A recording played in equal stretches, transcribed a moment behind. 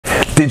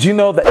Did you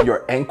know that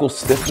your ankle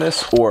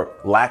stiffness or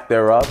lack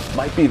thereof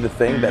might be the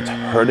thing that's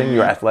hurting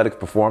your athletic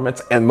performance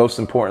and, most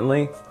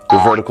importantly,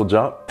 your vertical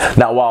jump?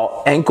 Now,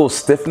 while ankle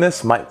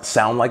stiffness might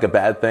sound like a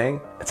bad thing,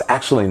 it's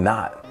actually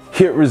not.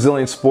 Here at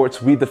Resilient Sports,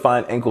 we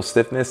define ankle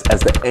stiffness as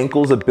the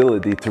ankle's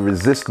ability to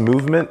resist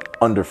movement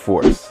under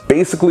force.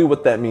 Basically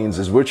what that means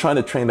is we're trying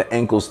to train the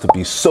ankles to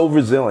be so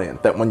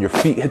resilient that when your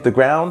feet hit the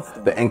ground,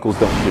 the ankles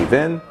don't cave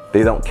in,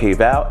 they don't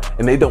cave out,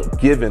 and they don't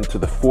give in to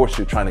the force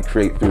you're trying to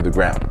create through the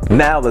ground.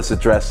 Now let's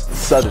address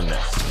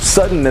suddenness.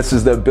 Suddenness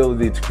is the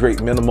ability to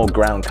create minimal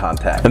ground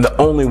contact, and the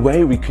only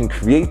way we can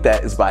create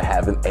that is by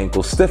having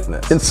ankle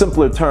stiffness. In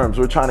simpler terms,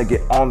 we're trying to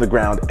get on the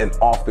ground and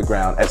off the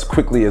ground as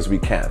quickly as we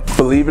can.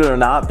 Believe it or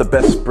not, the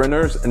best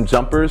sprinters and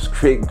jumpers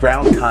create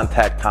ground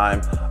contact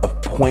time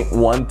of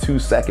 0.12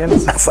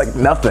 seconds. That's like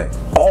nothing.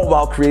 All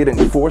while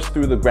creating force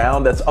through the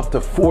ground that's up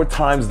to 4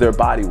 times their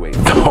body weight.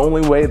 The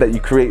only way that you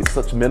create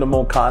such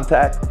minimal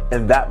contact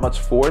and that much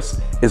force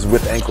is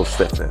with ankle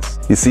stiffness.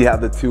 You see how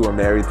the two are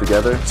married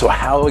together? So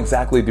how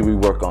exactly do we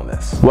work on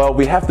this? Well,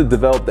 we have to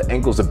develop the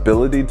ankle's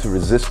ability to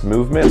resist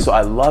movement, so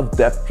I love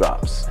depth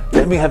drops.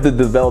 Then we have to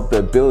develop the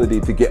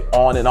ability to get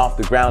on and off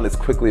the ground as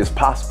quickly as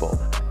possible.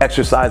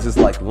 Exercises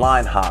like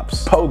line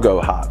hops,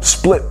 pogo hops,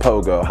 split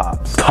pogo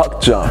hops, tuck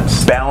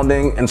jumps,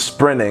 bounding and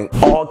sprinting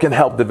all can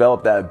help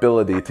develop that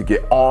ability to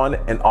get on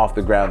and off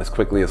the ground as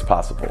quickly as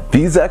possible.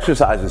 These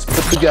exercises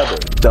put together,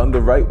 done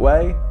the right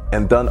way,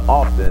 and done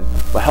often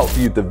will help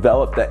you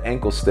develop that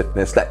ankle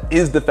stiffness that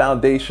is the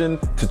foundation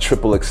to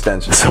triple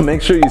extension. So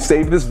make sure you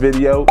save this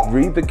video,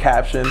 read the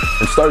caption,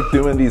 and start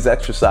doing these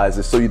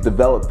exercises so you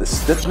develop the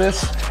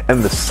stiffness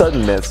and the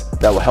suddenness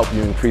that will help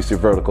you increase your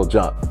vertical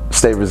jump.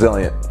 Stay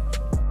resilient.